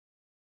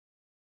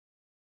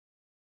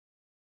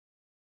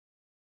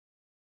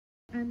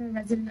I'm a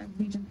resident of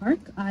Regent Park.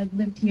 I've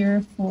lived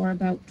here for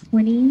about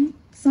 20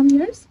 some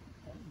years.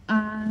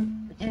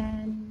 I'm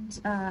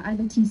a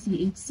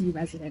TCHC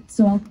resident.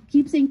 So I'll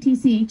keep saying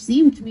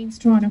TCHC, which means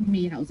Toronto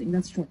Community Housing.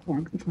 That's short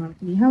form for Toronto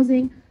Community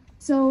Housing.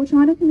 So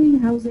Toronto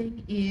Community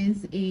Housing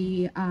is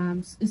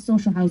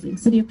social housing,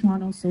 City of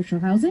Toronto social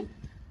housing.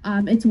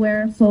 It's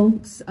where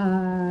folks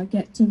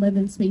get to live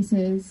in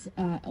spaces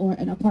or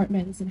in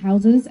apartments and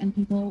houses, and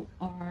people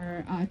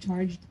are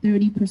charged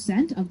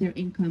 30% of their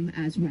income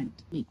as rent.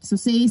 So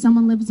say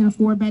someone lives in a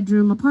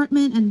 4-bedroom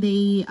apartment and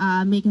they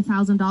make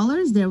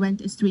 $1,000, their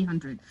rent is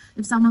 $300.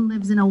 If someone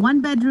lives in a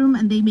 1-bedroom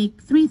and they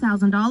make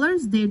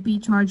 $3,000, they'd be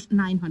charged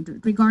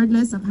 $900,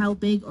 regardless of how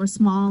big or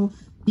small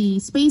the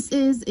space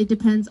is. It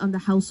depends on the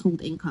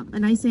household income.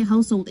 And I say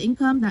household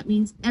income, that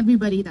means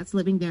everybody that's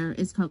living there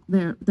is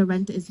the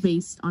rent is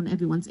based on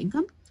everyone's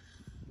income.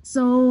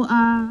 So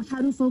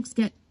how do folks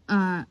get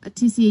a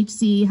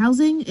TCHC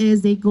housing?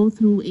 Is they go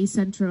through a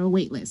central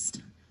wait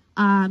list.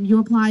 You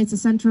apply, it's a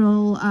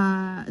central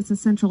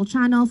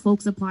channel.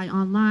 Folks apply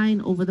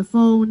online, over the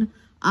phone,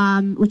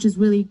 which is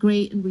really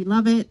great and we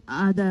love it.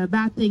 The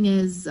bad thing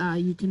is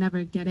you can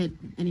never get it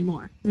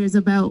anymore. There's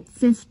about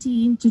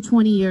 15 to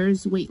 20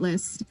 years wait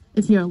list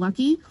if you're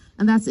lucky,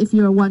 and that's if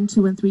you're 1,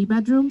 2, and 3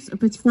 bedrooms.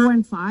 If it's 4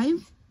 and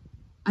 5,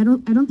 I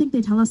don't think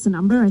they tell us the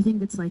number. I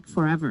think it's like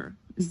forever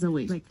is the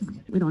wait. Like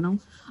we don't know.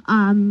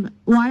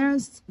 Why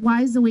is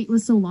the wait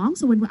list so long?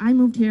 So when I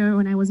moved here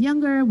when I was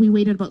younger, we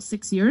waited about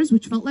 6 years,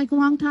 which felt like a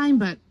long time,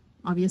 but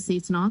obviously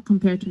it's not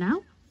compared to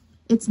now.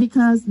 It's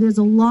because there's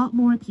a lot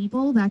more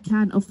people that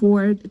can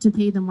afford to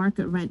pay the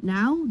market rent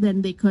now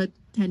than they could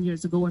 10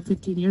 years ago or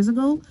 15 years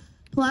ago.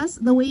 Plus,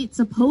 the way it's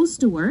supposed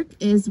to work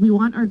is we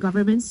want our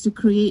governments to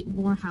create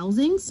more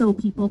housing so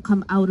people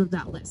come out of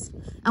that list.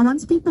 And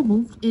once people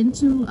move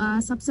into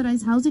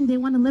subsidized housing, they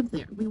want to live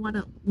there. We want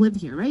to live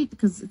here, right?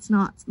 Because it's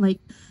not like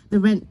the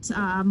rent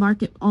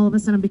market all of a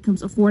sudden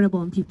becomes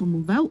affordable and people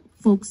move out.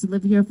 Folks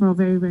live here for a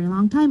very, very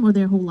long time or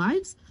their whole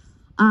lives.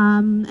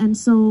 And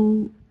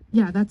so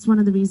yeah, that's one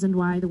of the reasons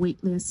why the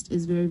wait list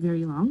is very,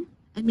 very long.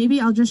 And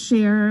maybe I'll just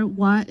share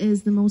what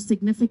is the most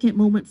significant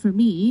moment for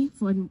me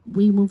when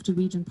we moved to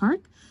Regent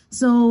Park.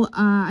 So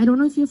I don't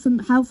know if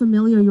how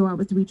familiar you are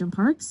with Regent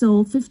Park.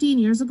 So 15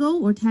 years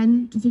ago or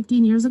 10 to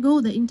 15 years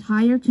ago, the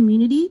entire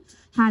community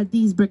had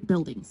these brick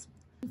buildings.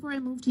 Before I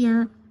moved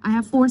here, I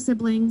have 4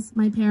 siblings.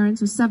 My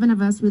parents, was 7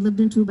 of us. We lived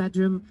in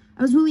 2-bedroom.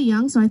 I was really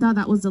young, so I thought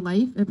that was the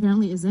life.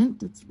 Apparently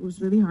isn't. It was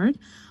really hard.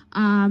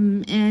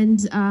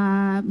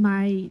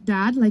 My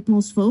dad, like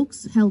most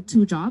folks, held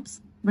 2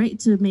 jobs, right,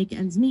 to make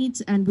ends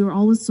meet. And we were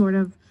always sort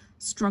of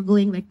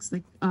struggling,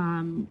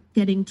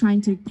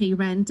 trying to pay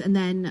rent and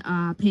then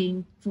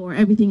paying for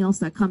everything else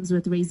that comes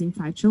with raising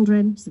 5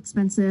 children. It's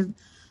expensive.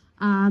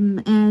 So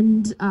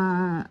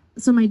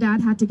my dad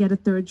had to get a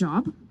 3rd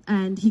job,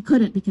 and he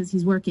couldn't because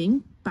he's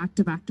working back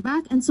to back to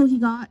back. And so he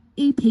got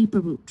a paper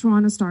route,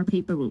 Toronto Star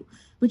paper route,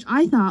 which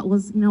I thought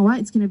was, you know what,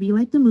 it's going to be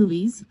like the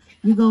movies.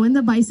 You go in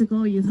the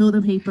bicycle, you throw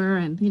the paper,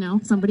 and, you know,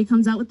 somebody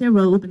comes out with their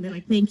robe and they're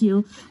like, thank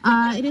you.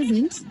 It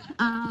isn't.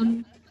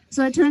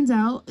 So it turns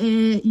out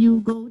you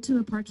go to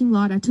a parking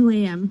lot at 2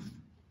 a.m.,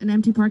 an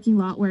empty parking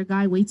lot where a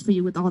guy waits for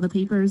you with all the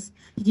papers.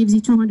 He gives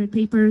you 200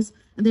 papers,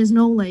 and there's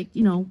no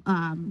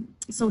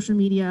social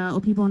media, or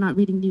people are not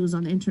reading news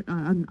on the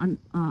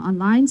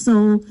online.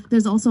 So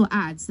there's also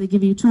ads. They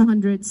give you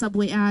 200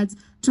 Subway ads,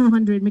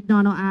 200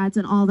 McDonald ads,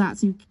 and all that.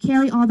 So you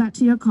carry all that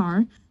to your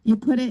car. You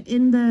put it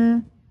in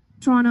the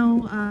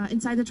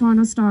inside the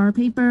Toronto Star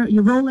paper.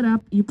 You roll it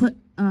up. You put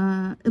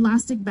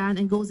elastic band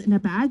and goes in a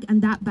bag,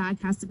 and that bag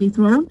has to be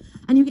thrown.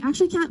 And you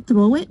actually can't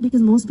throw it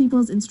because most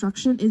people's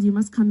instruction is you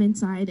must come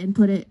inside and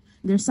put it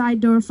their side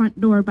door, front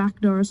door,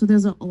 back door. So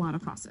there's a lot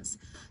of process.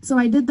 So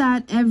I did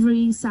that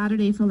every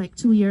Saturday for like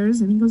 2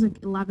 years. I think it was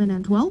like 11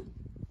 and 12.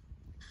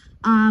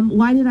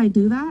 Why did I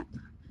do that?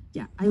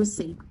 Yeah, I was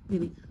safe,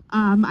 really.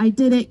 I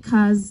did it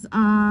because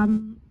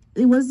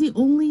it was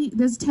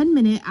there's 10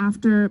 minutes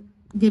after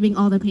giving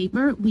all the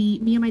paper, me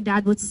and my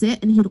dad would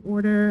sit and he'd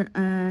order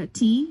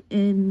tea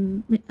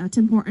in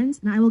Tim Hortons,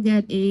 and I will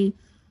get a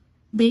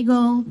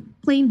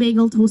plain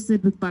bagel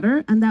toasted with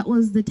butter, and that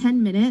was the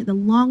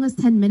longest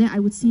 10 minute I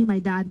would see my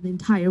dad the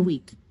entire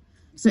week.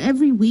 So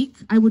every week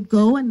I would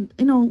go, and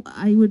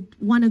I would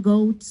want to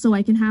go so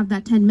I can have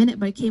that 10 minute,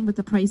 but it came with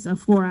the price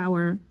of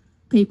 4-hour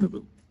paper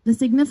route. The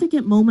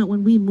significant moment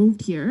when we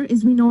moved here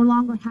is we no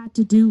longer had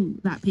to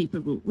do that paper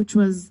route, which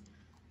was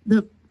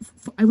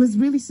it was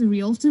really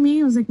surreal to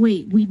me. I was like,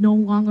 wait, we no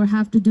longer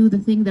have to do the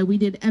thing that we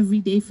did every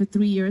day for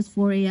 3 years,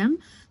 4 a.m.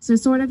 So it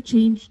sort of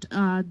changed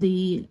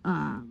the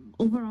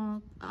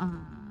overall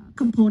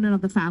component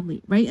of the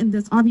family, right? And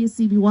that's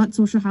obviously we want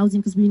social housing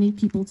because we need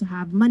people to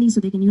have money so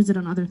they can use it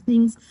on other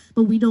things.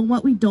 But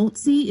what we don't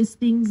see is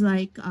things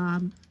like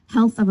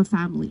health of a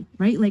family,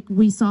 right? Like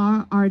we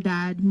saw our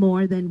dad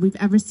more than we've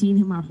ever seen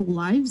him our whole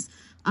lives.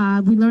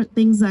 We learned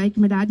things like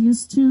my dad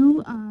used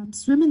to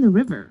swim in the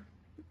river.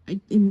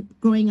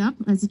 Growing up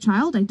as a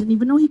child, I didn't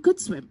even know he could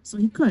swim, so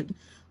he could.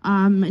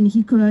 And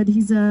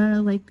he's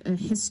a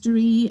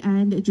history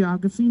and a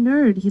geography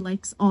nerd. He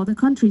likes all the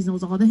countries,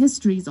 knows all the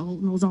histories,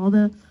 knows all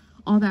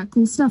that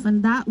cool stuff.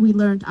 And that we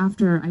learned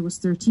after I was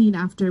 13,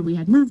 after we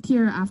had moved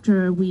here,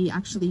 after we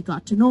actually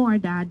got to know our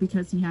dad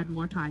because he had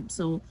more time.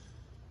 So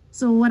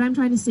what I'm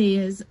trying to say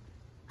is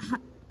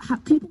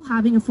people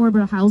having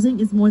affordable housing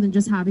is more than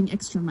just having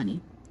extra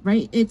money,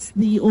 right? It's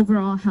the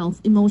overall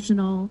health,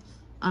 emotional,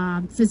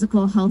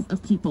 physical health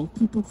of people.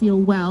 People feel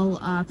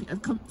well,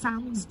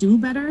 families do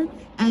better,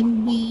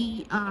 and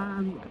we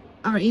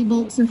are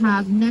able to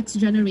have next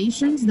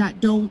generations that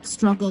don't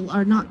struggle,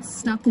 are not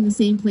stuck in the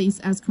same place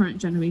as current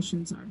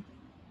generations are.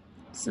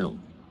 So,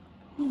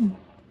 yeah.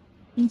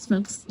 Thanks,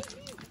 folks.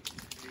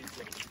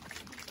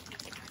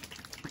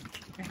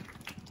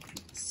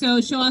 So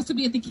she'll also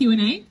be at the Q&A.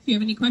 If you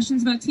have any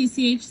questions about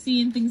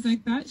TCHC and things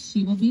like that,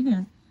 she will be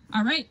there.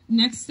 All right,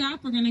 next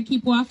stop, we're going to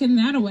keep walking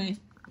that away.